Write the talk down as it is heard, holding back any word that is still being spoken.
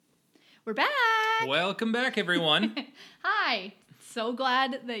We're back! Welcome back, everyone. Hi! So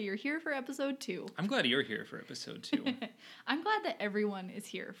glad that you're here for episode 2. I'm glad you're here for episode 2. I'm glad that everyone is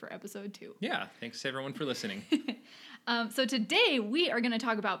here for episode 2. Yeah, thanks everyone for listening. So today we are going to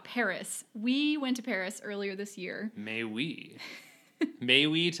talk about Paris. We went to Paris earlier this year. May we? May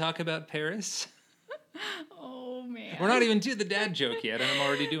we talk about Paris? Oh, man. We're not even to the dad joke yet, and I'm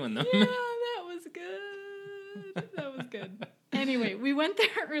already doing them. Yeah, that was good. That was good. Anyway, we went there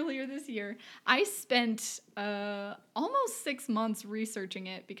earlier this year. I spent almost 6 months researching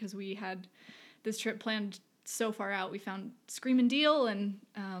it because we had this trip planned so far out. We found Screamin' Deal, and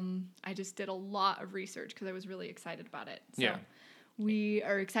I just did a lot of research because I was really excited about it. So Yeah. we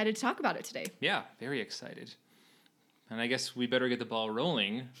are excited to talk about it today. Yeah, very excited. And I guess we better get the ball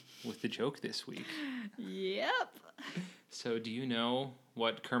rolling with the joke this week. Yep. So do you know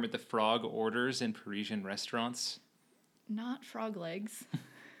what Kermit the Frog orders in Parisian restaurants? Not frog legs.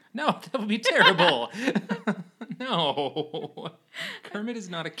 No, that would be terrible. No. Kermit is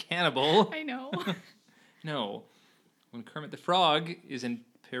not a cannibal. I know. No. When Kermit the Frog is in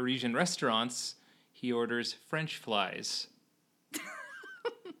Parisian restaurants, he orders French flies.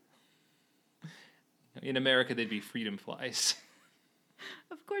 In America, they'd be freedom flies.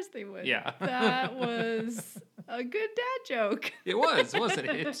 Of course they would. Yeah. That was a good dad joke. It was, wasn't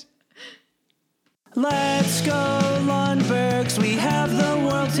it? Let's go, Lundbergs, we have the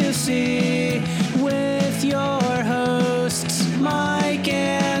world to see. With your hosts, Mike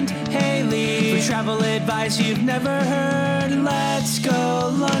and Haley. For travel advice you've never heard, let's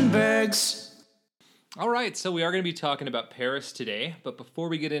go, Lundbergs. All right, so we are going to be talking about Paris today. But before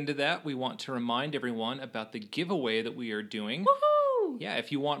we get into that, we want to remind everyone about the giveaway that we are doing. Woohoo! Yeah,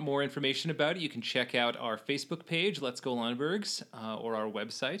 if you want more information about it, you can check out our Facebook page, Let's Go Lundbergs, or our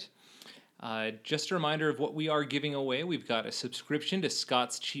website. Just a reminder of what we are giving away. We've got a subscription to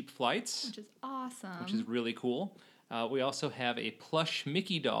Scott's Cheap Flights, Which is awesome. which is really cool. We also have a plush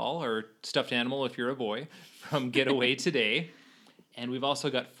Mickey doll, or stuffed animal if you're a boy, from Getaway Today. And we've also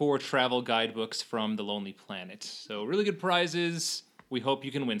got 4 travel guidebooks from The Lonely Planet. So really good prizes. We hope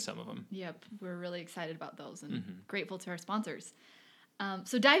you can win some of them. Yep, we're really excited about those and grateful to our sponsors.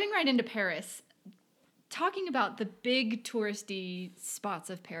 So diving right into Paris, talking about the big touristy spots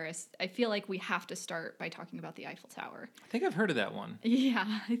of Paris, I feel like we have to start by talking about the Eiffel Tower. I think I've heard of that one. Yeah,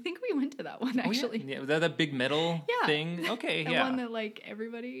 I think we went to that one actually. Oh, yeah, was that that big metal Yeah. thing? Okay, The yeah. one that like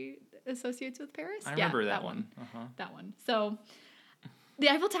everybody associates with Paris. I remember that one. Uh-huh. That one. So the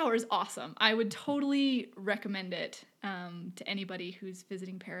Eiffel Tower is awesome. I would totally recommend it to anybody who's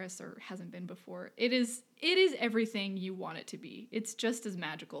visiting Paris or hasn't been before. It is everything you want it to be. It's just as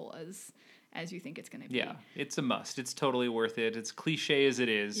magical as you think it's going to be. Yeah, it's a must. It's totally worth it. It's cliche as it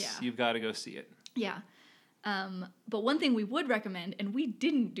is. Yeah. You've got to go see it. Yeah. But one thing we would recommend, and we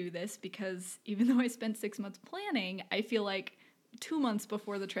didn't do this because even though I spent 6 months planning, I feel like 2 months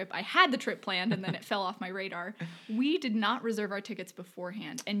before the trip, I had the trip planned and then it fell off my radar. We did not reserve our tickets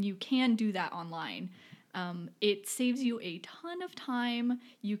beforehand, and you can do that online. It saves you a ton of time.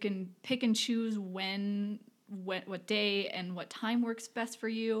 You can pick and choose what day and what time works best for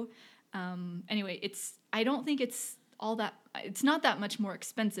you. Anyway, I don't think it's not that much more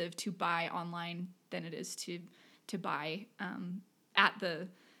expensive to buy online than it is to buy at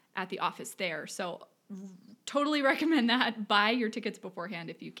the office there. So totally recommend that. Buy your tickets beforehand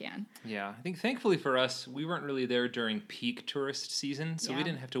if you can. Yeah. I think thankfully for us, we weren't really there during peak tourist season, so we Yeah.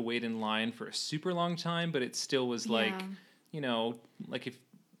 didn't have to wait in line for a super long time, but it still was like, Yeah. like if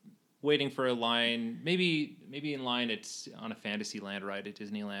waiting for a line, maybe in line it's on a Fantasyland ride at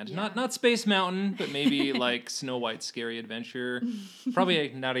Disneyland. Yeah. Not Space Mountain, but maybe like Snow White's Scary Adventure. Probably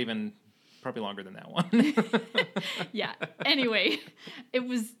longer than that one. Yeah. Anyway, it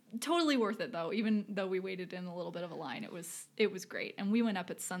was totally worth it though. Even though we waited in a little bit of a line, it was great. And we went up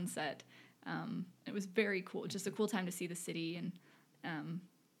at sunset. It was very cool. Just a cool time to see the city, and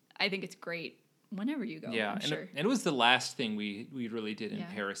I think it's great whenever you go. Yeah, I'm and, sure. and it was the last thing we really did in Yeah.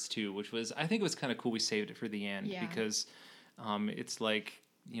 Paris too, which was, I think it was kind of cool we saved it for the end, Yeah. because it's like,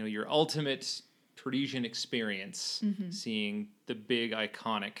 your ultimate Parisian experience, seeing the big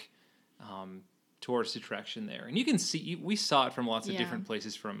iconic tourist attraction there. And you can see, we saw it from lots of Yeah. different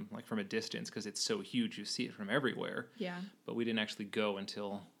places from a distance, because it's so huge, you see it from everywhere. Yeah. But we didn't actually go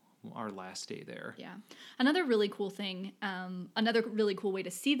until our last day there. Yeah. Another really cool thing, another really cool way to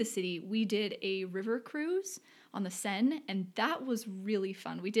see the city, we did a river cruise on the Seine, and that was really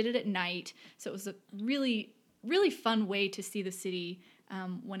fun. We did it at night, so it was a really, really fun way to see the city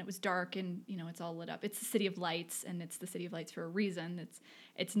when it was dark and, it's all lit up. It's the City of Lights, and it's the City of Lights for a reason.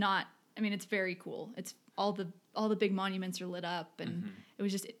 It's not, it's very cool. It's all the all the big monuments are lit up, and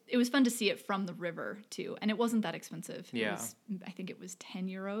it was fun to see it from the river too, and it wasn't that expensive. Yeah. I think it was 10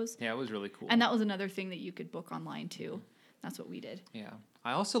 euros. Yeah, it was really cool. And that was another thing that you could book online too. That's what we did. Yeah.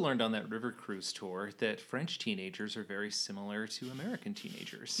 I also learned on that river cruise tour that French teenagers are very similar to American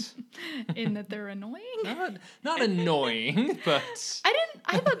teenagers. In that they're annoying. Not annoying, but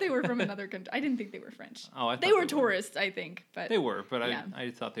I thought they were from another country. I didn't think they were French. Oh, I thought they were tourists, I think, but They were, but yeah.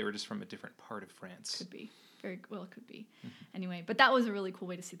 I thought they were just from a different part of France. Could be. Very well, it could be. Anyway, but that was a really cool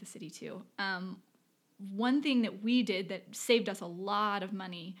way to see the city too. One thing that we did that saved us a lot of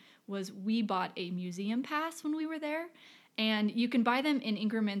money was we bought a museum pass when we were there. And you can buy them in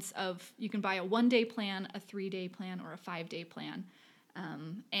increments of, you can buy a 1-day plan, a 3-day plan, or a 5-day plan.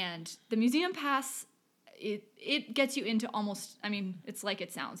 And the museum pass, it gets you into almost, I mean, it's like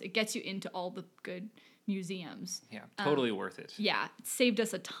it sounds. It gets you into all the good museums. Yeah, totally worth it. Yeah, it saved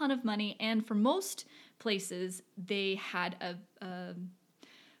us a ton of money. And for most places, they had a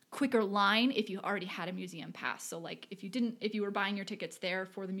quicker line if you already had a museum pass. So like if you were buying your tickets there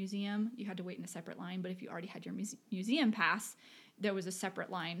for the museum, you had to wait in a separate line. But if you already had your museum pass, there was a separate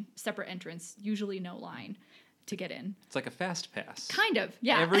line, separate entrance, usually no line to get in. It's like a fast pass. Kind of,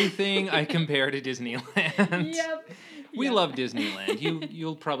 yeah. Everything I compare to Disneyland. Yep. We Yep. love Disneyland.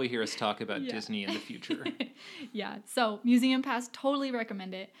 You'll probably hear us talk about Yeah. Disney in the future. Yeah, so museum pass, totally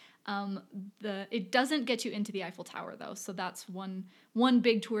recommend it. It doesn't get you into the Eiffel Tower though, so that's one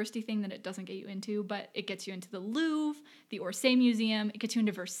big touristy thing that it doesn't get you into, but it gets you into the Louvre, the Orsay Museum, it gets you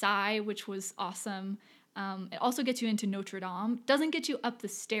into Versailles, which was awesome. It also gets you into Notre Dame. Doesn't get you up the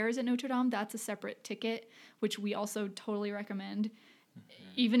stairs at Notre Dame, that's a separate ticket, which we also totally recommend.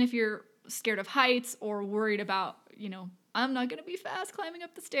 Even if you're scared of heights or worried about, I'm not going to be fast climbing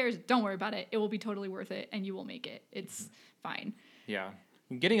up the stairs, don't worry about it. It will be totally worth it, and you will make it. It's fine. Yeah.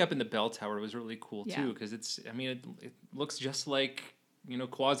 Getting up in the bell tower was really cool Yeah. too, because it looks just like,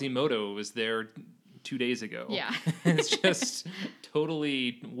 Quasimodo was there 2 days ago. Yeah. It's just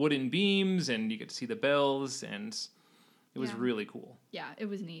totally wooden beams, and you get to see the bells, and it was Yeah. really cool. Yeah, it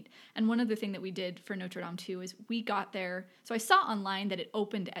was neat. And one other thing that we did for Notre Dame too is we got there. So I saw online that it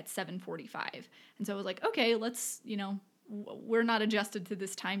opened at 7:45, and so I was like, okay, let's, we're not adjusted to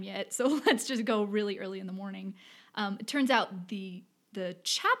this time yet, so let's just go really early in the morning. It turns out the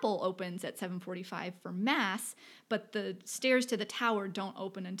chapel opens at 7:45 for mass, but the stairs to the tower don't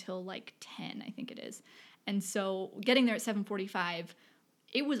open until like 10, I think it is. And so getting there at 7:45,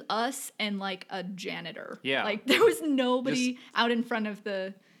 it was us and like a janitor. Yeah. Like there was nobody out in front of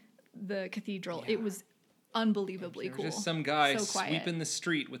the cathedral. Yeah. It was unbelievably There was cool. just some guy So quiet. sweeping the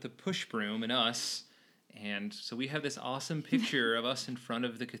street with a push broom and us. And so we have this awesome picture of us in front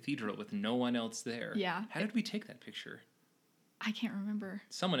of the cathedral with no one else there. Yeah. How did we take that picture? I can't remember.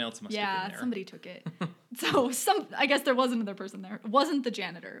 Someone else must have Yeah, been there. somebody took it. So I guess there was another person there. It wasn't the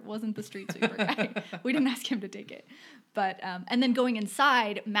janitor. It wasn't the street sweeper guy. We didn't ask him to take it. But and then going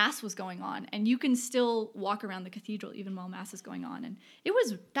inside, mass was going on, and you can still walk around the cathedral even while mass is going on, and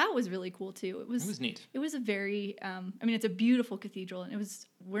that was really cool too. It was neat. It was a very it's a beautiful cathedral, and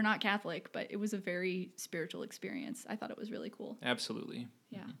we're not Catholic, but it was a very spiritual experience. I thought it was really cool. Absolutely.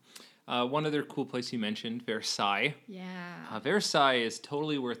 Yeah. One other cool place you mentioned, Versailles. Yeah. Versailles is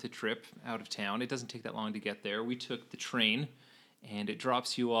totally worth a trip out of town. It doesn't take that long to get there. We took the train, and it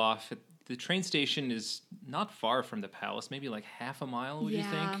drops you off. The train station is not far from the palace, maybe like half a mile, would you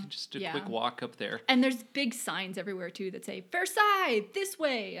Yeah. think? Just a Yeah. quick walk up there. And there's big signs everywhere too that say Versailles this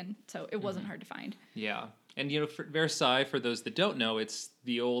way, and so it wasn't hard to find. Yeah. And, for Versailles, for those that don't know, it's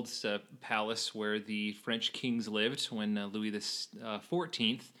the old palace where the French kings lived when Louis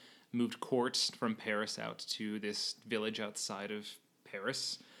XIV moved court from Paris out to this village outside of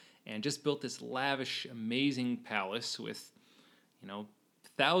Paris and just built this lavish, amazing palace with,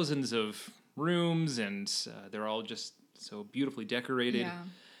 thousands of rooms, and they're all just so beautifully decorated. Yeah.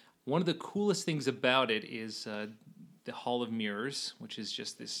 One of the coolest things about it is the Hall of Mirrors, which is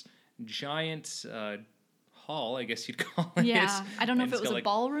just this giant hall, I guess you'd call it. Yeah, I don't know And if it it's was got, a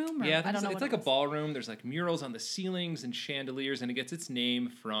ballroom or yeah, I don't know it's what like it a was. ballroom. There's like murals on the ceilings and chandeliers, and it gets its name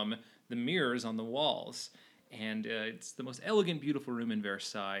from the mirrors on the walls. And it's the most elegant, beautiful room in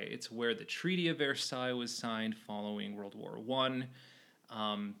Versailles. It's where the Treaty of Versailles was signed following World War I.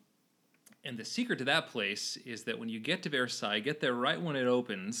 And the secret to that place is that when you get to Versailles, get there right when it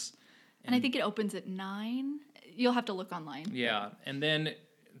opens. And I think it opens at 9. You'll have to look online. Yeah, and then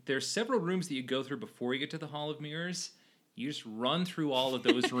there's several rooms that you go through before you get to the Hall of Mirrors. You just run through all of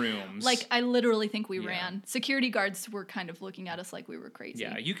those rooms. Like, I literally think we Yeah. ran. Security guards were kind of looking at us like we were crazy.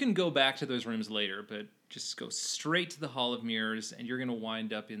 Yeah, you can go back to those rooms later, but just go straight to the Hall of Mirrors, and you're going to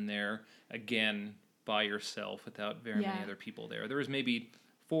wind up in there again by yourself without very many Yeah. other people there. There was maybe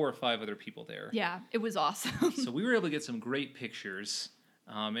 4 or 5 other people there. Yeah, it was awesome. So we were able to get some great pictures.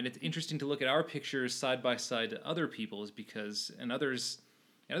 And it's interesting to look at our pictures side by side to other people's because in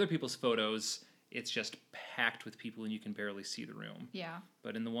other people's photos, it's just packed with people and you can barely see the room. Yeah.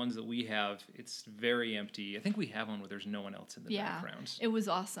 But in the ones that we have, it's very empty. I think we have one where there's no one else in the background. It was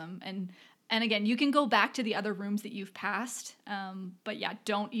awesome. And again, you can go back to the other rooms that you've passed. But yeah,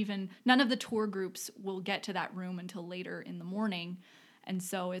 none of the tour groups will get to that room until later in the morning. And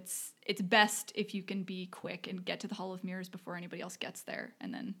so it's best if you can be quick and get to the Hall of Mirrors before anybody else gets there,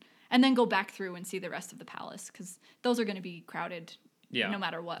 and then go back through and see the rest of the palace, because those are going to be crowded no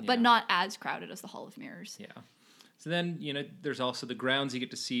matter what, but not as crowded as the Hall of Mirrors. Yeah. So then, there's also the grounds you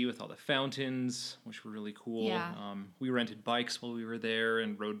get to see with all the fountains, which were really cool. Yeah. We rented bikes while we were there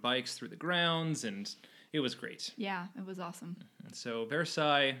and rode bikes through the grounds, and it was great. Yeah, it was awesome. And so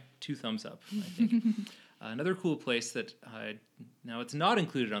Versailles, 2 thumbs up, I think. Another cool place that, now it's not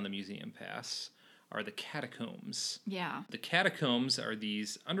included on the museum pass, are the catacombs. Yeah. The catacombs are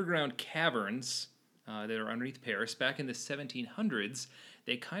these underground caverns that are underneath Paris. Back in the 1700s,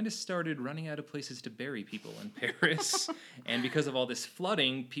 they kind of started running out of places to bury people in Paris. And because of all this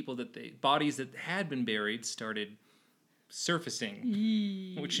flooding, bodies that had been buried started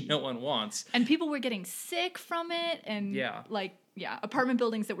surfacing, which no one wants. And people were getting sick from it, and apartment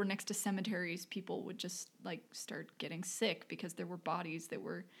buildings that were next to cemeteries, people would just start getting sick because there were bodies that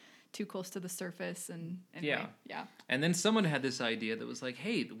were too close to the surface. And anyway, yeah. And then someone had this idea that was like,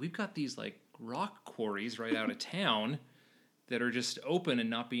 hey, we've got these rock quarries right out of town that are just open and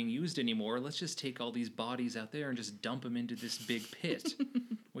not being used anymore. Let's just take all these bodies out there and just dump them into this big pit,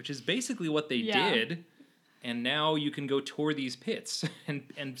 which is basically what they did. And now you can go tour these pits.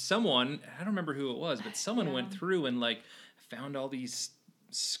 And someone, I don't remember who it was, but someone went through and found all these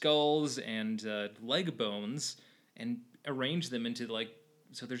skulls and leg bones and arranged them into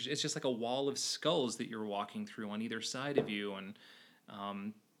so it's just like a wall of skulls that you're walking through on either side of you.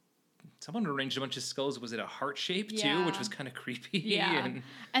 And someone arranged a bunch of skulls. Was it a heart shape too, which was kind of creepy? Yeah.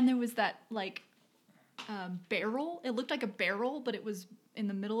 And there was that barrel. It looked like a barrel, but it was in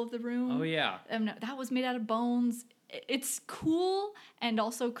the middle of the room. Oh yeah. That was made out of bones. It's cool and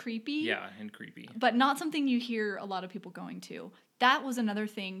also creepy. Yeah, and creepy. But not something you hear a lot of people going to. That was another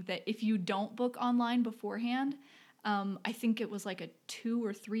thing that if you don't book online beforehand, I think it was a 2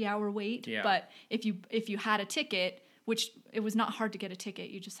 or 3 hour wait. Yeah. But if you had a ticket, which it was not hard to get a ticket,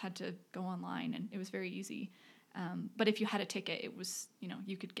 you just had to go online and it was very easy. But if you had a ticket, it was,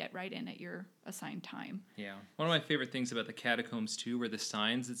 you could get right in at your assigned time. Yeah. One of my favorite things about the catacombs, too, were the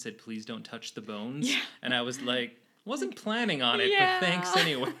signs that said, please don't touch the bones. Yeah. And I was wasn't planning on it, but thanks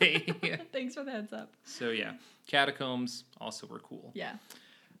anyway. Thanks for the heads up. So, yeah. Catacombs also were cool. Yeah.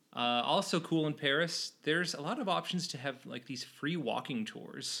 Also cool in Paris, there's a lot of options to have, these free walking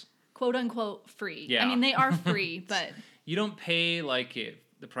tours. Quote, unquote, free. Yeah. I mean, they are free, but... You don't pay,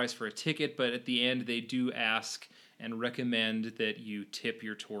 the price for a ticket, but at the end they do ask and recommend that you tip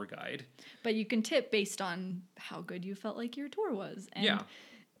your tour guide. But you can tip based on how good you felt like your tour was. And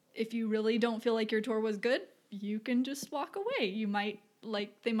if you really don't feel like your tour was good, you can just walk away. You might,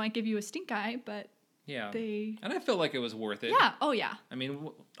 they might give you a stink eye, but and I felt like it was worth it. Yeah, oh yeah. I mean,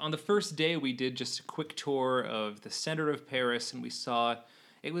 on the first day we did just a quick tour of the center of Paris, and we saw,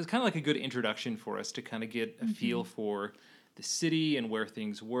 it was kind of like a good introduction for us to kind of get a feel for the city and where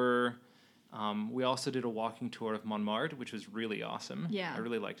things were. We also did a walking tour of Montmartre, which was really awesome. Yeah. I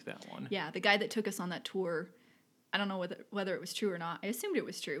really liked that one. Yeah, the guy that took us on that tour, I don't know whether it was true or not. I assumed it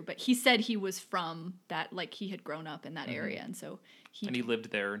was true, but he said he was from that, he had grown up in that area, and so he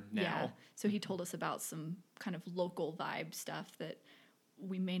lived there now. Yeah, so he told us about some kind of local vibe stuff that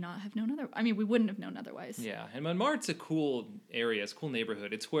we may not have known we wouldn't have known otherwise. Yeah, and Montmartre's a cool area. It's a cool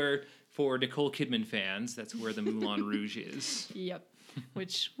neighborhood. It's where, for Nicole Kidman fans, that's where the Moulin Rouge is. Yep,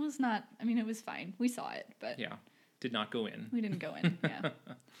 which was not, it was fine. We saw it, but... Yeah, did not go in. We didn't go in, yeah.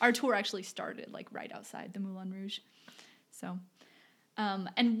 Our tour actually started, right outside the Moulin Rouge. So,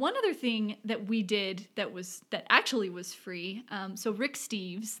 and one other thing that we did that actually was free, so Rick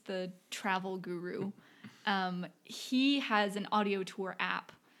Steves, the travel guru, he has an audio tour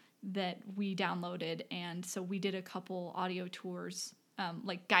app that we downloaded, and so we did a couple audio tours,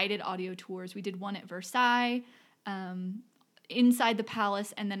 guided audio tours. We did one at Versailles, inside the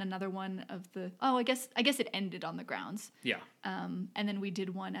palace, and then another one of I guess it ended on the grounds. Yeah. And then we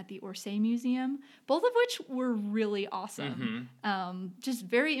did one at the Orsay Museum, both of which were really awesome. Just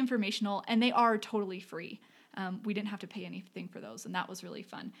very informational, and they are totally free. We didn't have to pay anything for those, and that was really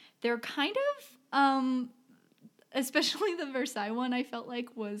fun. They're kind of especially the Versailles one, I felt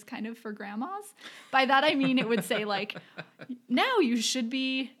like was kind of for grandmas. By that I mean it would say like, now you should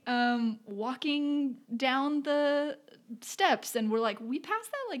be walking down the steps, and we're like, we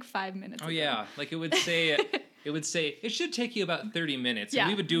passed that like 5 minutes ago. Oh yeah, like it would say it should take you about 30 minutes, Yeah.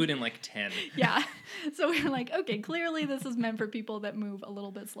 and we would do it in like 10. Yeah. So we were like, okay, clearly this is meant for people that move a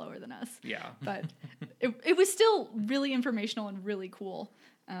little bit slower than us. Yeah. But it was still really informational and really cool.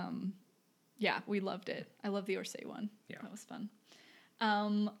 Yeah, we loved it. I love the Orsay one. Yeah. That was fun.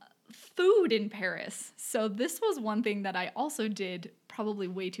 Food in Paris. So this was one thing that I also did probably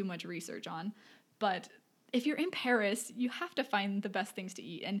way too much research on. But if you're in Paris, you have to find the best things to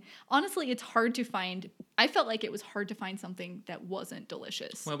eat. And honestly, it's hard to find. I felt like it was hard to find something that wasn't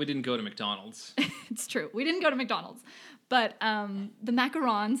delicious. Well, we didn't go to McDonald's. It's true. We didn't go to McDonald's. But the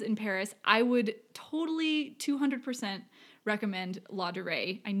macarons in Paris, I would totally 200% recommend La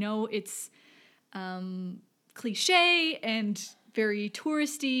Durée. I know it's cliche and very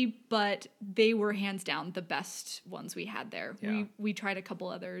touristy, but they were hands down the best ones we had there. Yeah. We tried a couple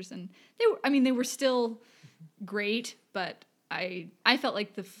others, and they were still great, but I felt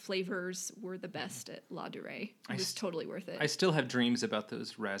like the flavors were the best at La Durée. It was totally worth it. I still have dreams about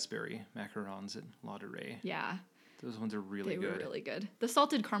those raspberry macarons at La Durée. Yeah. Those ones are really good. They were really good. The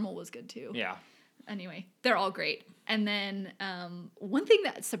salted caramel was good too. Yeah. Anyway, they're all great. And then one thing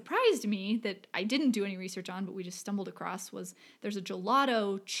that surprised me that I didn't do any research on, but we just stumbled across, was there's a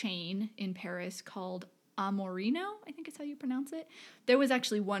gelato chain in Paris called Amorino, I think is how you pronounce it. There was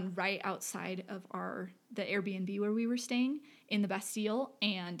actually one right outside of the Airbnb where we were staying in the Bastille,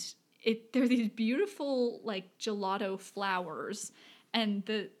 and they're these beautiful like gelato flowers, and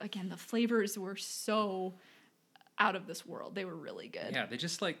the flavors were so out of this world. They were really good. Yeah, they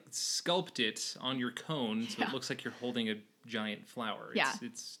just like sculpt it on your cone so it looks like you're holding a giant flower.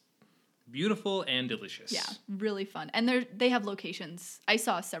 It's beautiful and delicious. Yeah, really fun. And they have locations. I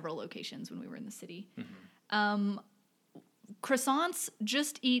saw several locations when we were in the city. Mm-hmm. Croissants,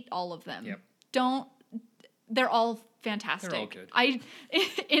 just eat all of them. Yep. They're all fantastic. They're all good.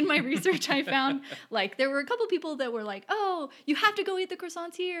 In my research, I found like there were a couple people that were like, "Oh, you have to go eat the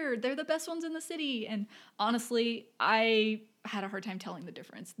croissants here. They're the best ones in the city." And honestly, I had a hard time telling the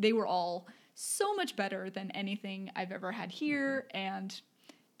difference. They were all so much better than anything I've ever had here, and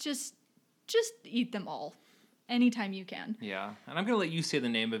just eat them all anytime you can. Yeah, and I'm gonna let you say the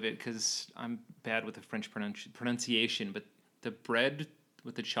name of it because I'm bad with the French pronunciation. But the bread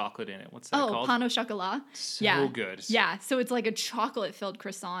with the chocolate in it. What's that called? Oh, pain au chocolat. So good. Yeah, so it's like a chocolate-filled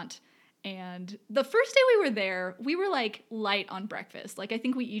croissant. And the first day we were there, we were like light on breakfast. Like I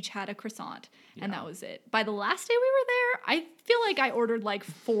think we each had a croissant, and that was it. By the last day we were there, I feel like I ordered like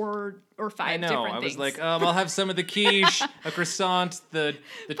 4 or 5 different things. I was like, I'll have some of the quiche, a croissant, the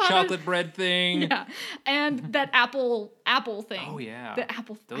chocolate bread thing. Yeah, and that apple thing. Oh yeah, the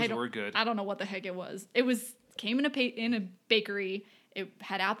apple. Those were good. I don't know what the heck it was. It came in a bakery. It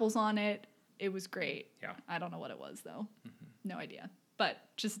had apples on it. It was great. Yeah. I don't know what it was though. Mm-hmm. No idea. But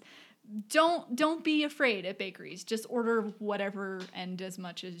just don't be afraid at bakeries. Just order whatever and as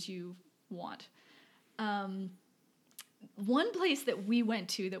much as you want. One place that we went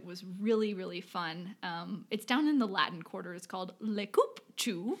to that was really, really fun. It's down in the Latin Quarter. It's called Le Coupe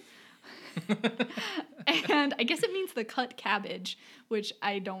Chou. And I guess it means the cut cabbage, which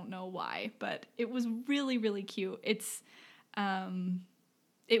I don't know why, but it was really, really cute. It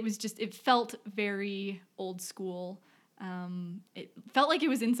felt very old school. It felt like it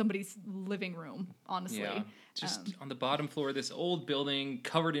was in somebody's living room, honestly. Yeah, just on the bottom floor of this old building,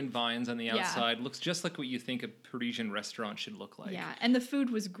 covered in vines on the outside. Looks just like what you think a Parisian restaurant should look like. Yeah, and the food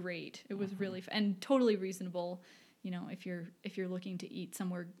was great. It was really and totally reasonable. You know, if you're looking to eat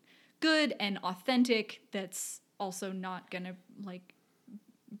somewhere good and authentic, that's also not gonna like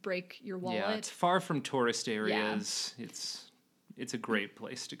break your wallet. Yeah, it's far from tourist areas. Yeah. It's a great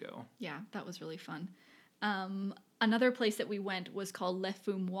place to go. Yeah, that was really fun. Another place that we went was called Le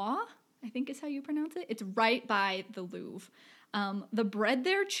Fumoir, I think is how you pronounce it. It's right by the Louvre. The bread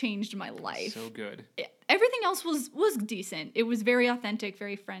there changed my life. So good. Everything else was decent. It was very authentic,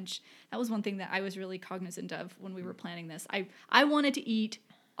 very French. That was one thing that I was really cognizant of when we were planning this. I wanted to eat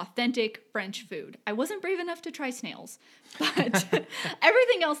authentic French food. I wasn't brave enough to try snails, but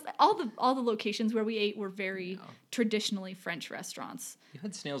everything else, all the locations where we ate were very traditionally French restaurants. You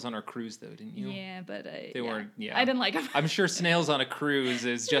had snails on our cruise, though, didn't you? Yeah, but they weren't. Yeah, I didn't like them. I'm sure snails on a cruise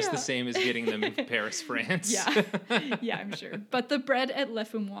is just the same as getting them in Paris, France. Yeah, I'm sure. But the bread at Le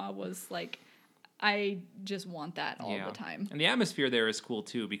Fumoir was like, I just want that all the time. And the atmosphere there is cool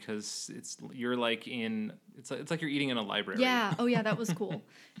too, because you're like it's like you're eating in a library. Yeah. Oh yeah, that was cool.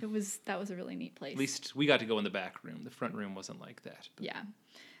 That was a really neat place. At least we got to go in the back room. The front room wasn't like that. Yeah.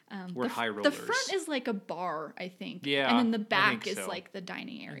 We're high rollers. The front is like a bar, I think. Yeah, and then the I back think is so. like the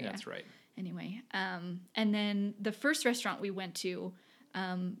dining area. That's right. Anyway, and then the first restaurant we went to,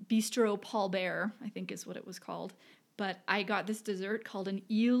 Bistro Paul Bert, I think is what it was called. But I got this dessert called an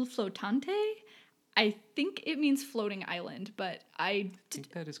Ile Flottante. I think it means floating island, but I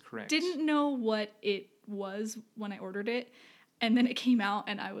think that is correct. Didn't know what it was when I ordered it. And then it came out,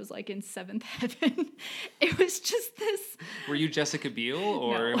 and I was like in seventh heaven. It was just this. Were you Jessica Biel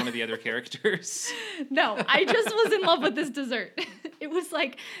or No. one of the other characters? No, I just was in love with this dessert. It's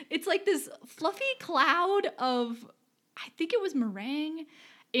like this fluffy cloud of, I think it was meringue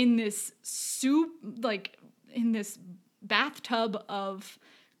in this soup, like in this bathtub of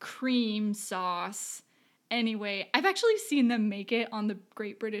cream sauce. Anyway, I've actually seen them make it on the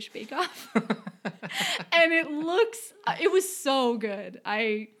Great British Bake Off. And it was so good.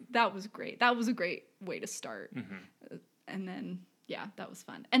 That was great. That was a great way to start. Mm-hmm. And then, yeah, that was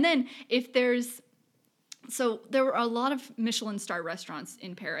fun. And then so there were a lot of Michelin star restaurants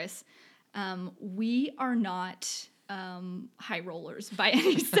in Paris. We are not high rollers by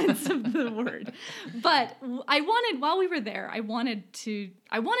any sense of the word, but while we were there, I wanted to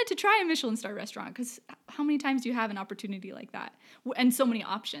try a Michelin star restaurant, because how many times do you have an opportunity like that and so many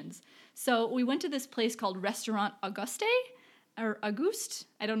options? So we went to this place called Restaurant Auguste or Auguste.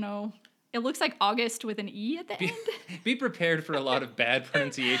 I don't know. It looks like August with an E at the end. Be prepared for a lot of bad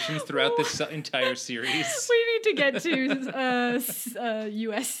pronunciations throughout this entire series. We need to get to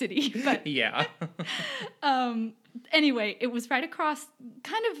U.S. city, but Yeah. Anyway, it was right across,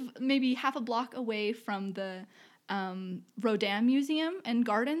 kind of maybe half a block away from the Rodin Museum and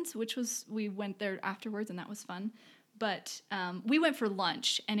Gardens, we went there afterwards, and that was fun. But we went for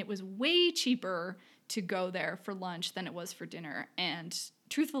lunch, and it was way cheaper to go there for lunch than it was for dinner. And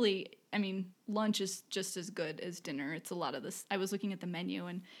truthfully, I mean, lunch is just as good as dinner. It's a lot of this. I was looking at the menu,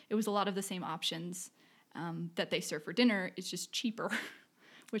 and it was a lot of the same options that they serve for dinner. It's just cheaper,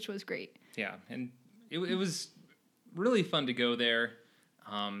 which was great. Yeah, and it was really fun to go there.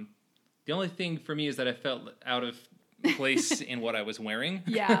 The only thing for me is that I felt out of place in what I was wearing.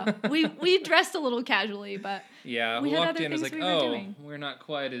 Yeah, we dressed a little casually, but yeah, we we had walked other in and was things like, we were oh, doing. we're not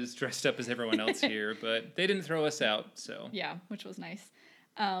quite as dressed up as everyone else here, but they didn't throw us out, so. yeah, which was nice.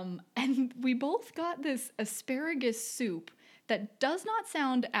 And we both got this asparagus soup that does not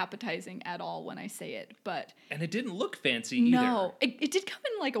sound appetizing at all when I say it, but And it didn't look fancy either. no, it did come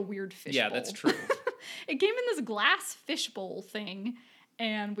in like a weird fish Yeah, bowl. that's true. It came in this glass fish bowl thing,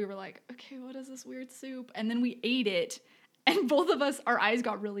 and we were like, okay, what is this weird soup? And then we ate it, and both of us, our eyes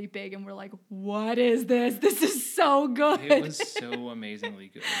got really big, and we're like, what is this? This is so good. It was so amazingly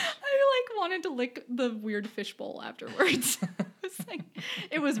good. I like wanted to lick the weird fish bowl afterwards.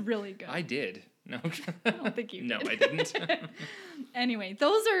 It was really good. I did. No, I don't think you No, did. I didn't. Anyway,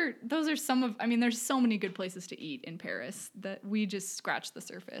 those are some of, I mean, there's so many good places to eat in Paris that we just scratched the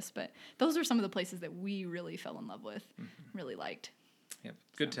surface, but those are some of the places that we really fell in love with, really liked. Yep.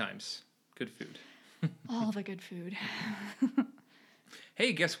 Good times. Good food. All the good food.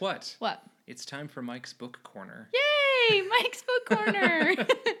 Hey, guess what? What? It's time for Mike's Book Corner. Yay! Mike's Book Corner!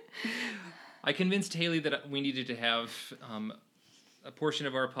 I convinced Haley that we needed to have a portion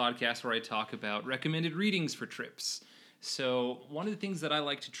of our podcast where I talk about recommended readings for trips. So one of the things that I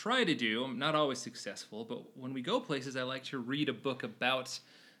like to try to do, I'm not always successful, but when we go places, I like to read a book about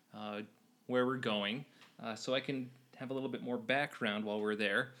where we're going, so I can have a little bit more background while we're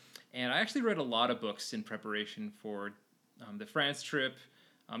there. And I actually read a lot of books in preparation for the France trip.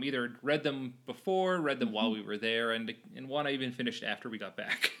 Either read them before, read them while we were there, and one I even finished after we got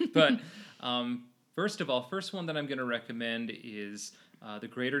back. But first one that I'm going to recommend is The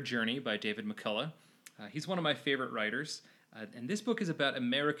Greater Journey by David McCullough. He's one of my favorite writers, and this book is about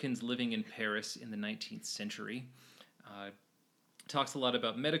Americans living in Paris in the 19th century. Talks a lot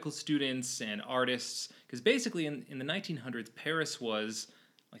about medical students and artists, because basically in the 1900s, Paris was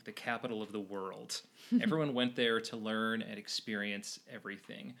like the capital of the world. Everyone went there to learn and experience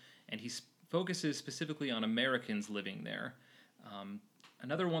everything, and he focuses specifically on Americans living there.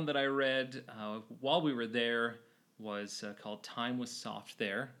 Another one that I read while we were there was called Time Was Soft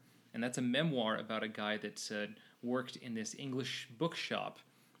There, and that's a memoir about a guy that worked in this English bookshop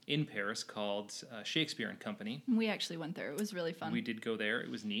in Paris called Shakespeare and Company. We actually went there. It was really fun. We did go there.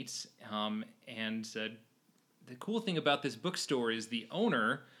 It was neat. And the cool thing about this bookstore is the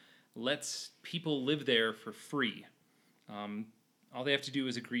owner lets people live there for free. all they have to do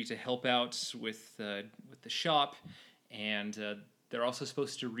is agree to help out with the shop, and they're also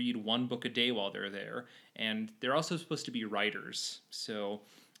supposed to read one book a day while they're there, and they're also supposed to be writers. So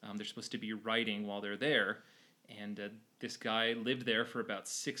they're supposed to be writing while they're there, and this guy lived there for about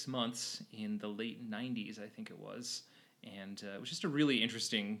 6 months in the late 90s, I think it was, and it was just a really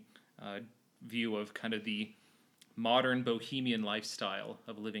interesting view of kind of the modern bohemian lifestyle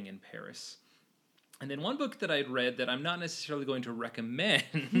of living in Paris. And then one book that I'd read that I'm not necessarily going to recommend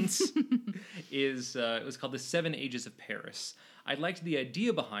is it was called The 7 Ages of Paris. I liked the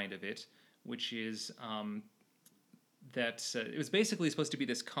idea behind of it, which is that it was basically supposed to be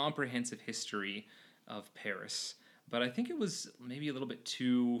this comprehensive history of Paris. But I think it was maybe a little bit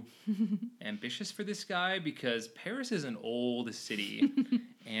too ambitious for this guy, because Paris is an old city,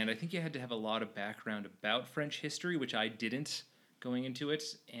 and I think you had to have a lot of background about French history, which I didn't going into it.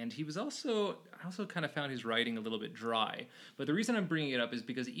 And I also kind of found his writing a little bit dry. But the reason I'm bringing it up is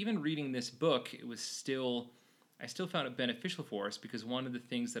because even reading this book, I still found it beneficial for us, because one of the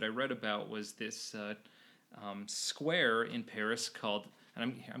things that I read about was this square in Paris called,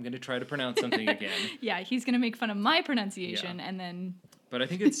 and I'm going to try to pronounce something again. Yeah, he's going to make fun of my pronunciation, Yeah. and then. But I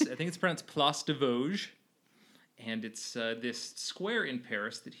think it's pronounced Place de Vosges, and it's this square in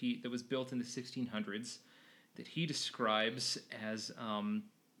Paris that was built in the 1600s that he describes as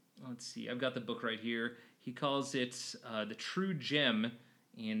let's see, I've got the book right here. He calls it the true gem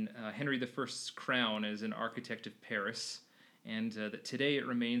in Henry I's crown as an architect of Paris, and that today it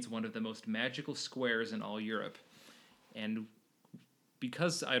remains one of the most magical squares in all Europe. And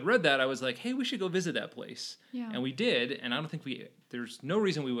because I'd read that, I was like, hey, we should go visit that place. Yeah. And we did, and I don't think there's no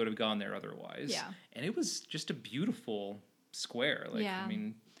reason we would have gone there otherwise. Yeah. And it was just a beautiful square. Like, Yeah. I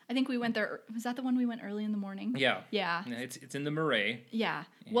mean, I think we went there. Was that the one we went early in the morning? yeah. Yeah. It's in the Marais. Yeah.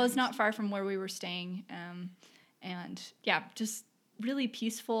 Was not far from where we were staying. And yeah, just really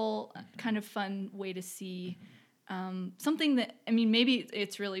peaceful, kind of fun way to see something that, I mean, maybe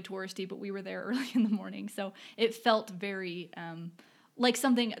it's really touristy, but we were there early in the morning. So it felt very like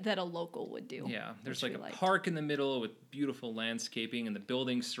something that a local would do. Yeah. There's like a liked. park in the middle with beautiful landscaping, and the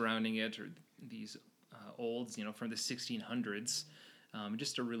buildings surrounding it are these olds, from the 1600s.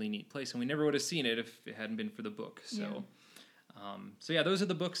 Just a really neat place, and we never would have seen it if it hadn't been for the book. So, yeah, those are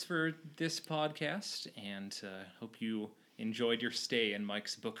the books for this podcast, and hope you enjoyed your stay in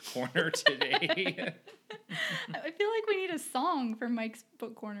Mike's Book Corner today. I feel like we need a song for Mike's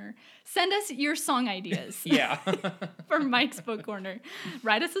Book Corner. Send us your song ideas. Yeah. For Mike's Book Corner.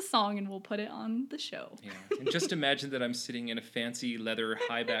 Write us a song and we'll put it on the show. Yeah, and just imagine that I'm sitting in a fancy leather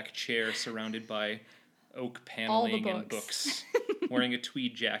high-back chair surrounded by oak paneling and books, wearing a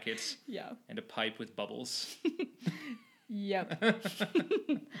tweed jacket, and a pipe with bubbles. Yep.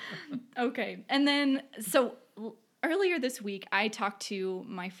 Okay. And then, so earlier this week, I talked to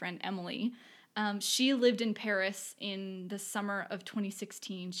my friend Emily. She lived in Paris in the summer of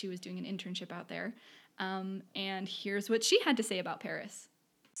 2016. She was doing an internship out there. And here's what she had to say about Paris.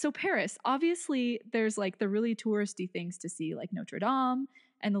 So Paris, obviously, there's like the really touristy things to see, like Notre Dame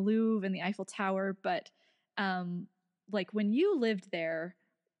and the Louvre and the Eiffel Tower. But like when you lived there,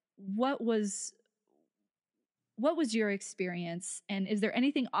 what was your experience? And is there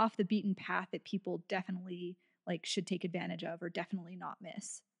anything off the beaten path that people definitely like should take advantage of or definitely not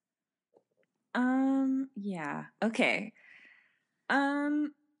miss? Yeah. Okay. I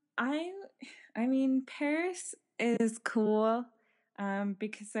mean, Paris is cool,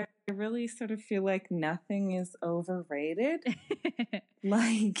 because I really sort of feel like nothing is overrated.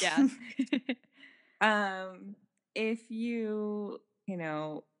 Like, Yeah. if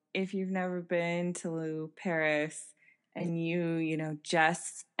if you've never been to Paris and you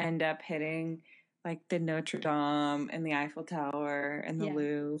just end up hitting like the Notre Dame and the Eiffel Tower and the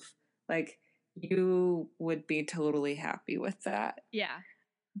Louvre, like you would be totally happy with that. Yeah.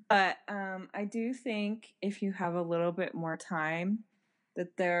 But I do think if you have a little bit more time,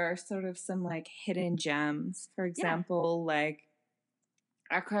 that there are sort of some like hidden gems. For example, like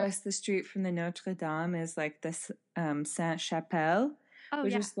across the street from the Notre Dame is like this Sainte-Chapelle,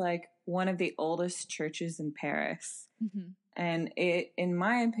 which is like one of the oldest churches in Paris. Mm-hmm. And it, in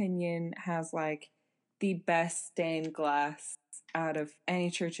my opinion, has like the best stained glass out of any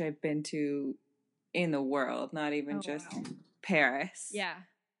church I've been to in the world, not even just Paris. Yeah.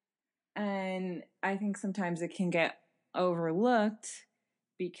 And I think sometimes it can get overlooked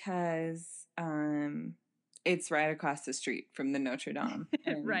because it's right across the street from the Notre Dame.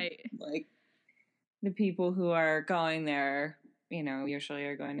 And, right. Like the people who are going there, usually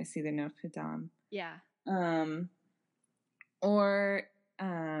are going to see the Notre Dame. Yeah.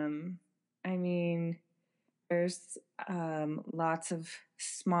 there's lots of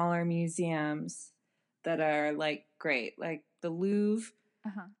smaller museums that are like great. Like the Louvre,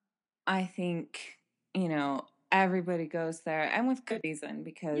 I think, everybody goes there, and with good reason,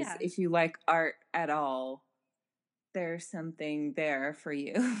 because if you like art at all, there's something there for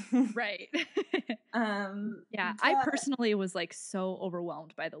you. Right. Yeah, I personally was like so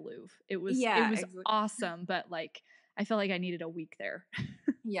overwhelmed by the Louvre. It was exactly. awesome, but like I felt like I needed a week there.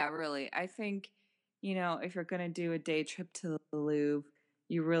 Yeah, really. I think, if you're going to do a day trip to the Louvre,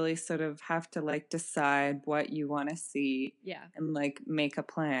 you really sort of have to like decide what you want to see. Yeah. And like make a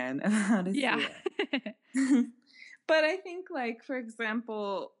plan of how to see it. But I think, like, for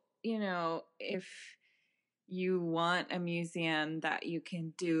example, if you want a museum that you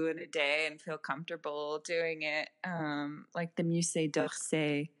can do in a day and feel comfortable doing it, like the Musée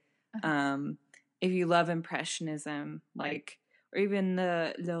d'Orsay, if you love Impressionism, like, or even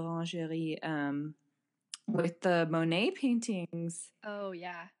the L'Orangerie with the Monet paintings. Oh,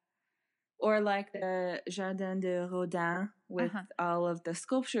 yeah. Or like the Jardin de Rodin with all of the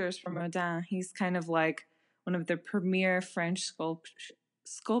sculptures from Rodin. He's kind of like one of the premier French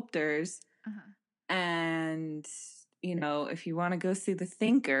sculptors. And, if you want to go see the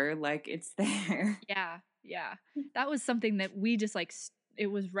thinker, like, it's there. Yeah. That was something that we just like, it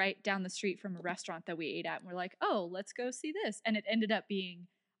was right down the street from a restaurant that we ate at. And we're like, oh, let's go see this. And it ended up being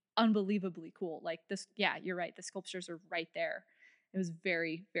unbelievably cool. Like this, yeah, you're right. The sculptures are right there. It was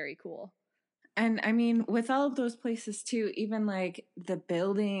very, very cool. And I mean, with all of those places too, even like the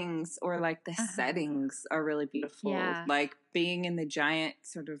buildings or like the settings are really beautiful. Yeah. Like being in the giant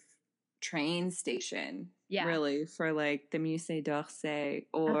sort of train station, really, for like the Musée d'Orsay,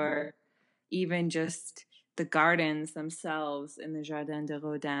 or even just the gardens themselves in the Jardin de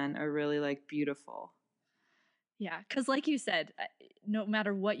Rodin are really like beautiful. Yeah, because like you said, no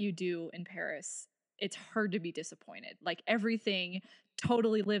matter what you do in Paris, it's hard to be disappointed. Like everything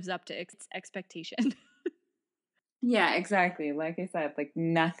totally lives up to expectation. Yeah, exactly. Like I said, like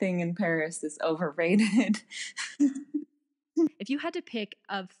nothing in Paris is overrated. If you had to pick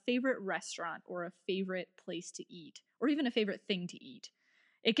a favorite restaurant or a favorite place to eat, or even a favorite thing to eat,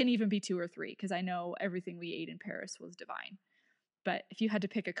 it can even be 2 or 3, because I know everything we ate in Paris was divine. But if you had to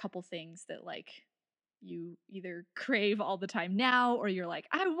pick a couple things that like you either crave all the time now, or you're like,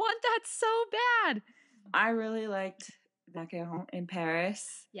 I want that so bad. I really liked macaron in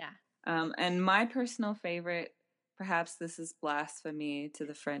Paris. Yeah. And my personal favorite, perhaps this is blasphemy to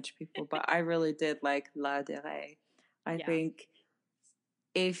the French people, but I really did like Ladurée. I think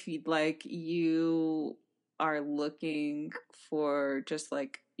if you are looking for just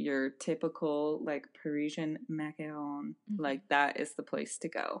like your typical like Parisian macaron, like that is the place to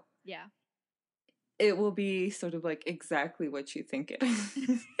go. Yeah. It will be sort of like exactly what you think it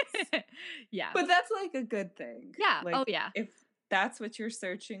is. Yeah. But that's like a good thing. Yeah. Like, oh, yeah. If that's what you're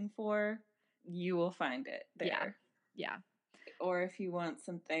searching for, you will find it there. Yeah. Or if you want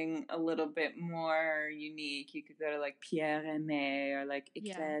something a little bit more unique, you could go to like Pierre Aimé or like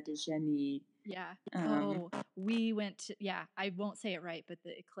Eclair de Génie. Yeah. We went to, I won't say it right, but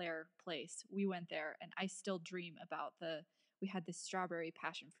the Eclair place, we went there, and I still dream about we had this strawberry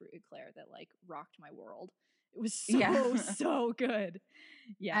passion fruit eclair that like rocked my world. It was so good.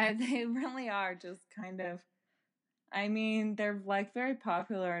 Yeah. They really are just kind of, I mean, they're like very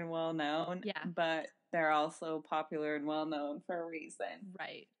popular and well known, but they're also popular and well known for a reason.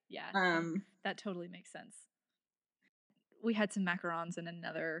 Right. Yeah. That totally makes sense. We had some macarons and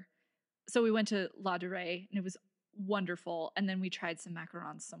so we went to Ladurée, and it was wonderful. And then we tried some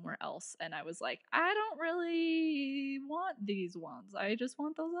macarons somewhere else, and I was like, I don't really want these ones. I just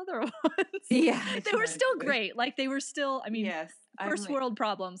want those other ones. Yeah. They were still great. Like they were still, I mean, yes, first world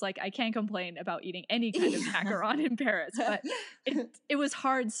problems. Like I can't complain about eating any kind of macaron in Paris, but it was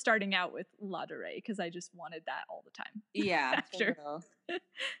hard starting out with Ladurée because I just wanted that all the time. Yeah. After.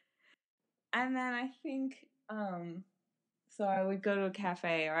 And then I think, so I would go to a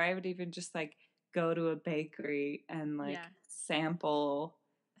cafe, or I would even just like go to a bakery and like sample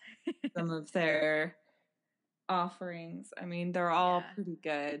some of their offerings. I mean, they're all pretty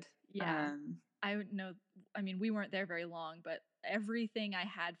good. Yeah. I would know. I mean, we weren't there very long, but everything I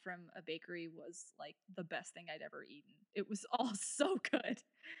had from a bakery was like the best thing I'd ever eaten. It was all so good.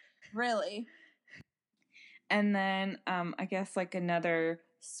 Really? And then I guess like another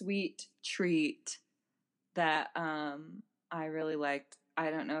sweet treat that I really liked. I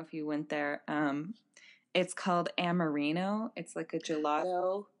don't know if you went there. It's called Amarino. It's like a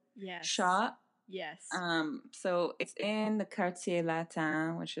gelato shop. Yes. So it's in the Quartier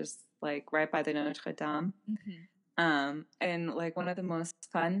Latin, which is like right by the Notre Dame. And like one of the most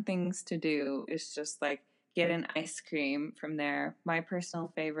fun things to do is just like get an ice cream from there. My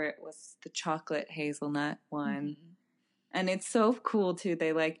personal favorite was the chocolate hazelnut one. Mhm. And it's so cool too.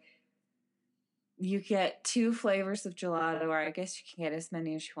 They like, you get 2 flavors of gelato, or I guess you can get as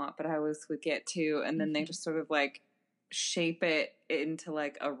many as you want, but I always would get 2. And then they Mhm. just sort of like shape it into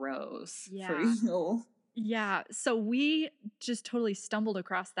like a rose for Yeah. you. Yeah, so we just totally stumbled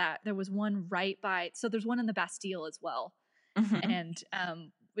across that. There was one right by, so there's one in the Bastille as well. Mhm.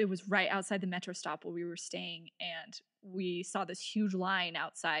 And it was right outside the metro stop where we were staying, and we saw this huge line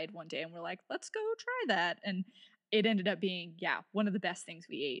outside one day, and we're like, let's go try that. And it ended up being, yeah, one of the best things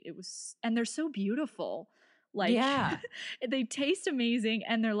we ate. It was, and they're so beautiful. Like, Yeah. they taste amazing,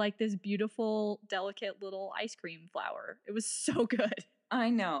 and they're like this beautiful, delicate little ice cream flower. It was so good. I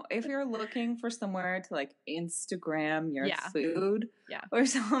know. If you're looking for somewhere to like Instagram your Yeah. food Yeah. or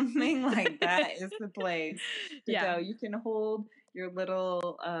something, like that is the place to Yeah. go. You can hold your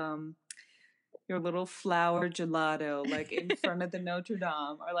little flower gelato like in front of the Notre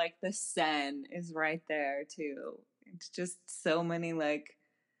Dame, or like the Seine is right there too. It's just so many like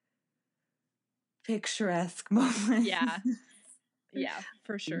picturesque moments. Yeah. Yeah,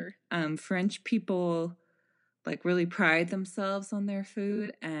 for sure. French people like really pride themselves on their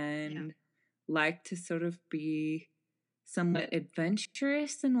food and like to sort of be somewhat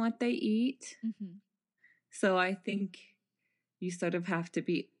adventurous in what they eat. Mm-hmm. So I think you sort of have to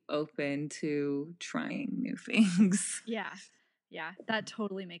be open to trying new things. Yeah. Yeah, that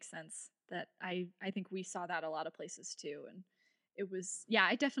totally makes sense. That I think we saw that a lot of places too. And it was, yeah,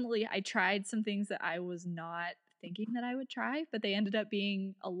 I tried some things that I was not thinking that I would try, but they ended up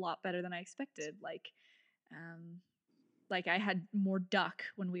being a lot better than I expected. Like I had more duck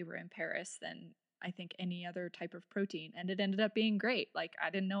when we were in Paris than I think any other type of protein, and it ended up being great. Like I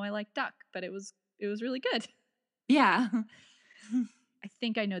didn't know I liked duck, but it was really good. Yeah. I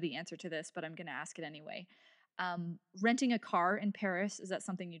think I know the answer to this, but I'm going to ask it anyway. Renting a car in Paris, is that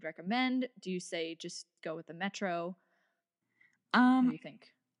something you'd recommend? Do you say just go with the metro? What do you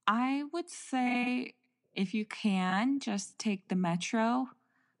think? I would say if you can, just take the metro.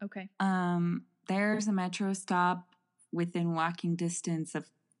 Okay. There's a metro stop within walking distance of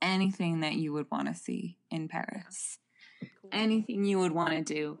anything that you would want to see in Paris. Cool. Anything you would want to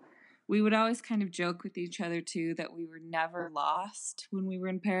do. We would always kind of joke with each other too that we were never lost when we were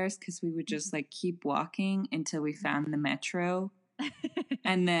in Paris, because we would just like keep walking until we found the metro,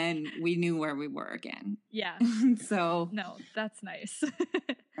 and then we knew where we were again. Yeah. So No, that's nice.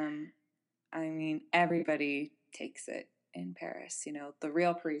 I mean, everybody takes it in Paris. You know, the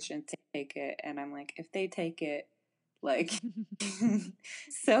real Parisians take it, and I'm like, if they take it, like,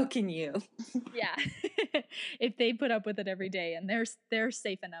 so can you. Yeah. If they put up with it every day, and they're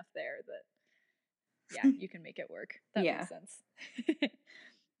safe enough there that, yeah, you can make it work. That Yeah. makes sense.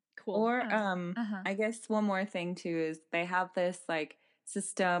 Cool. Or I guess one more thing too is they have this like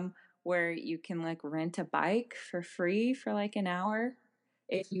system where you can like rent a bike for free for like an hour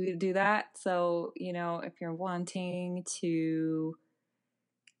if you do that. So, you know, if you're wanting to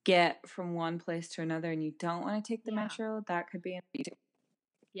get from one place to another and you don't want to take the Yeah. metro, that could be an option.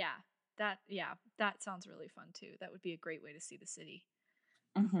 Yeah. That sounds really fun too. That would be a great way to see the city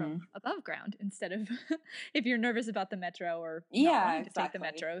Mhm. from above ground instead of if you're nervous about the metro or not Yeah, wanting to take the exactly.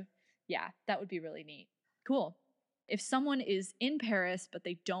 metro. Yeah, that would be really neat. Cool. If someone is in Paris but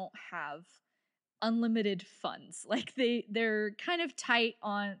they don't have unlimited funds, like they're kind of tight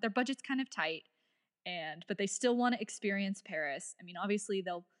on their budget's kind of tight, but they still want to experience Paris. I mean, obviously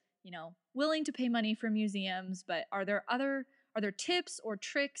they'll, willing to pay money for museums, but are there tips or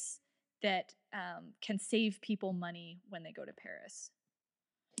tricks that can save people money when they go to Paris?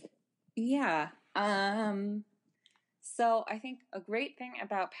 Yeah. So I think a great thing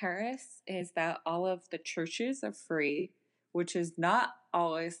about Paris is that all of the churches are free, which is not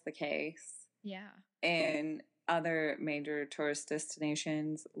always the case Yeah. in other major tourist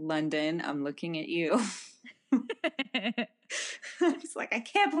destinations. London, I'm looking at you. It's like, I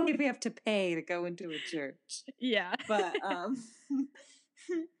can't believe we have to pay to go into a church. Yeah. But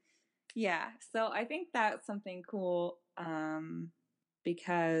yeah, so I think that's something cool.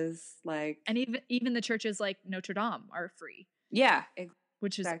 Because like, And even the churches like Notre Dame are free, yeah,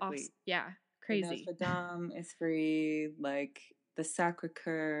 which is exactly. awesome. Yeah, the crazy. Notre Dame is free. Like the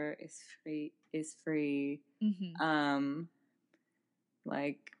Sacré-Cœur is free. Mm-hmm.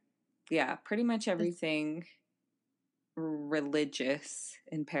 Like, yeah, pretty much everything religious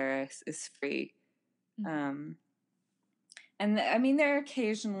in Paris is free. Mm-hmm. And I mean, there are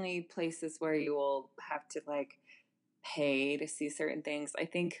occasionally places where you will have to like pay to see certain things. I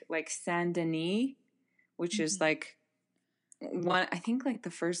think like Saint Denis, which is Mm-hmm. like I think like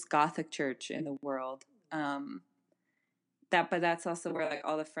the first Gothic church in the world. but that's also where like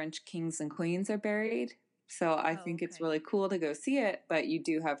all the French kings and queens are buried. So I think it's okay. really cool to go see it, but you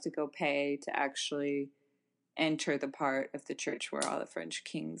do have to go pay to actually enter the part of the church where all the French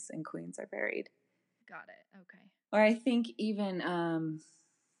kings and queens are buried. Got it. Okay. Or I think even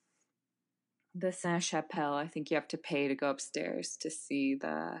the Sainte-Chapelle, I think you have to pay to go upstairs to see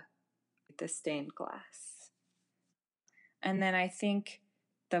the stained glass. And then I think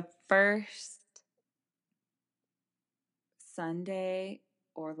the first Sunday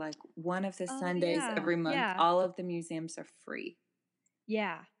or like one of the Sundays yeah, every month, yeah. all of the museums are free.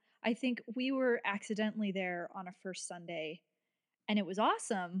 Yeah. I think we were accidentally there on a first Sunday and it was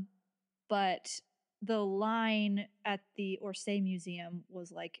awesome, but the line at the Orsay Museum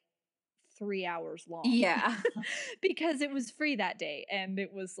was like 3 hours long. Yeah. Because it was free that day and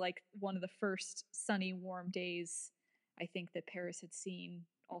it was like one of the first sunny, warm days I think that Paris had seen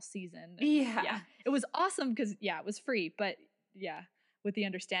all season. And Yeah. It was awesome because, it was free, but with the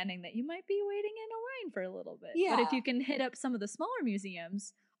understanding that you might be waiting in a line for a little bit. But if Yeah. you can hit up some of the smaller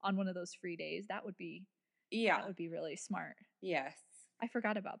museums on one of those free days, that would be really smart. Yes. I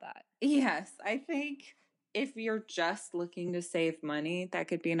forgot about that. Yes. I think if you're just looking to save money, that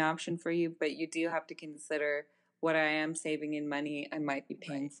could be an option for you, but you do have to consider what I am saving in money I might be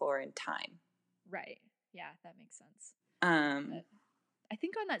paying for in time. Right. Yeah, that makes sense. Um, I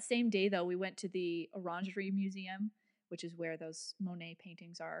think on that same day, though, we went to the Orangerie Museum, which is where those Monet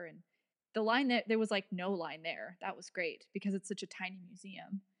paintings are. And the line there was like no line there. That was great because it's such a tiny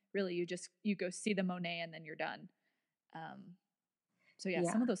museum. Really, you go see the Monet and then you're done. So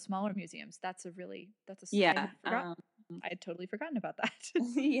some of those smaller museums, I had totally forgotten about that.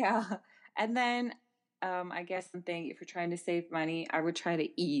 yeah. And then I guess something, if you're trying to save money, I would try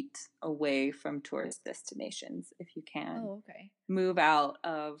to eat away from tourist destinations if you can. Oh, okay. Move out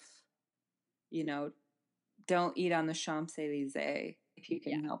of, don't eat on the Champs-Élysées if you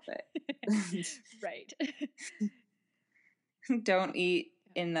can help it. Right. Don't eat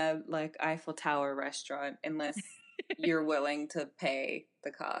in the like Eiffel Tower restaurant unless you're willing to pay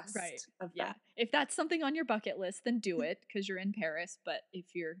the cost. Right. Of Yeah. that. If that's something on your bucket list, then do it because you're in Paris. But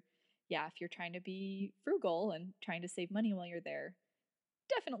if you're trying to be frugal and trying to save money while you're there,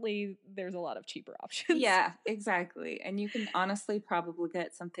 definitely there's a lot of cheaper options. Yeah, exactly. And you can honestly probably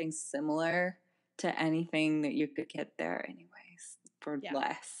get something similar to anything that you could get there anyways for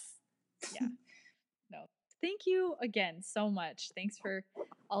less. Yeah. No. Thank you again so much. Thanks for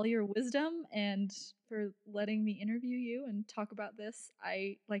all your wisdom and for letting me interview you and talk about this.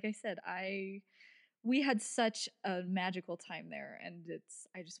 Like I said, we had such a magical time there and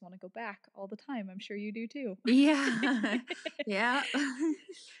I just want to go back all the time. I'm sure you do too. Yeah. Yeah.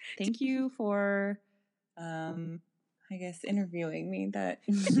 Thank you for I guess interviewing me.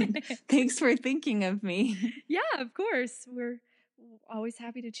 Thanks for thinking of me. Yeah, of course. We're always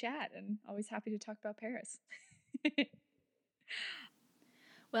happy to chat and always happy to talk about Paris.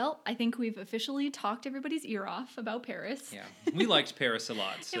 Well, I think we've officially talked everybody's ear off about Paris. Yeah, we liked Paris a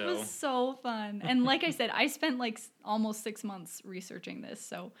lot. So. It was so fun. And like I said, I spent like almost 6 months researching this,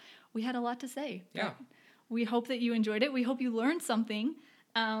 so we had a lot to say. Yeah. We hope that you enjoyed it. We hope you learned something.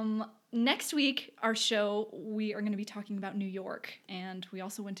 Next week, our show, we are going to be talking about New York, and we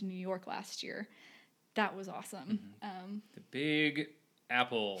also went to New York last year. That was awesome. The Big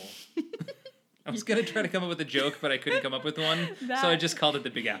Apple. I was going to try to come up with a joke, but I couldn't come up with one, so I just called it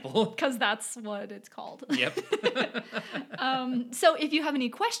the Big Apple. Because that's what it's called. Yep. So if you have any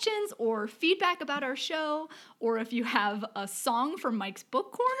questions or feedback about our show, or if you have a song from Mike's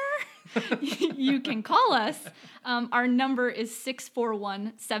Book Corner, you can call us. Our number is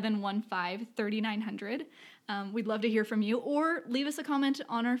 641-715-3900. We'd love to hear from you, or leave us a comment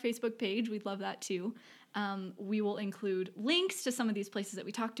on our Facebook page. We'd love that too. We will include links to some of these places that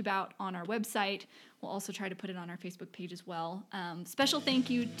we talked about on our website. We'll also try to put it on our Facebook page as well. Special thank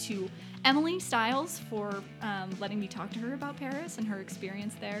you to Emily Stiles for letting me talk to her about Paris and her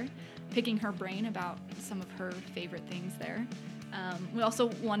experience there, picking her brain about some of her favorite things there. We also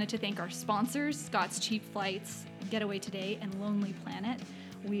wanted to thank our sponsors, Scott's Cheap Flights, Getaway Today, and Lonely Planet.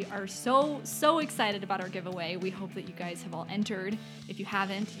 We are so excited about our giveaway. We hope that you guys have all entered. If you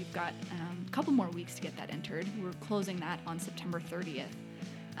haven't, you've got a couple more weeks to get that entered. We're closing that on September 30th.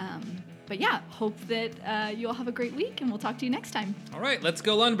 But yeah, hope that you all have a great week, and we'll talk to you next time. All right, let's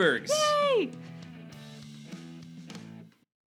go Lundbergs. Yay!